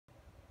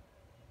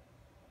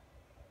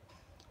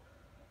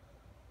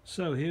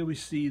So here we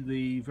see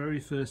the very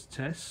first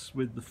tests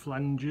with the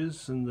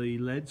flanges and the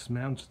leads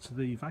mounted to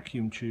the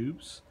vacuum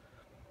tubes.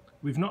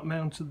 We've not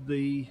mounted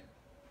the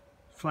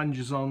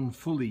flanges on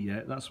fully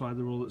yet, that's why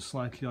they're all at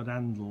slightly odd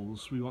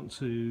angles. We want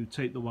to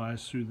take the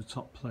wires through the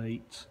top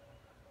plate,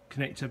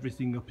 connect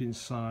everything up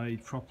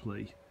inside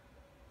properly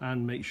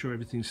and make sure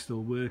everything's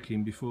still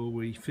working before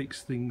we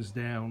fix things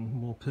down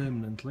more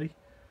permanently.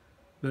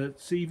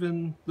 But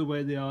even the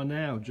way they are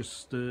now,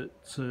 just at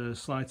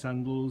slight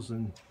angles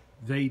and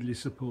vaguely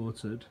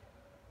supported,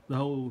 the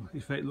whole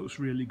effect looks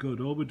really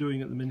good. All we're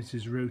doing at the minute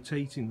is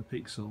rotating the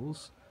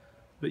pixels,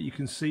 but you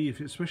can see,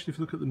 especially if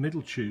you look at the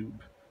middle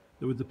tube,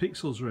 that with the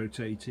pixels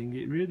rotating,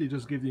 it really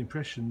does give the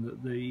impression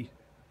that the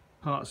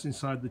parts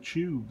inside the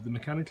tube, the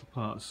mechanical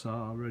parts,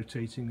 are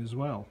rotating as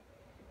well.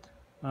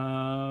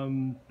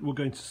 We're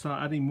going to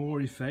start adding more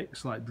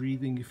effects like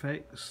breathing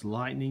effects,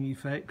 lightning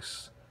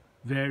effects,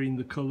 varying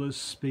the colours,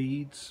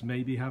 speeds,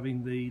 maybe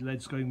having the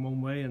LEDs going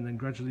one way and then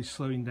gradually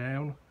slowing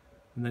down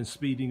and then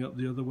speeding up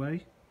the other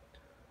way.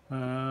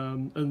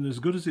 And as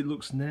good as it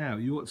looks now,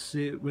 you ought to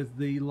see it with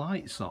the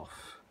lights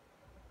off.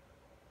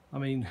 I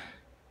mean,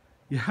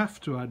 you have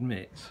to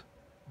admit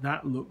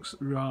that looks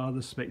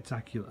rather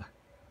spectacular.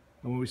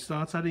 And when we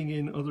start adding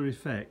in other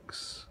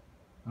effects,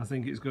 I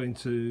think it's going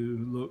to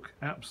look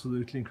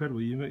absolutely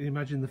incredible. You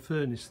imagine the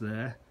furnace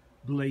there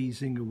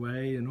blazing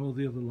away and all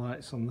the other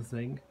lights on the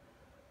thing.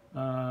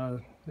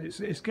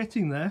 It's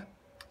getting there.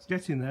 It's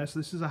getting there. So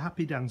this is a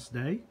happy dance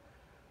day,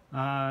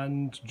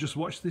 and just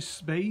watch this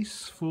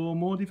space for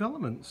more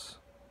developments.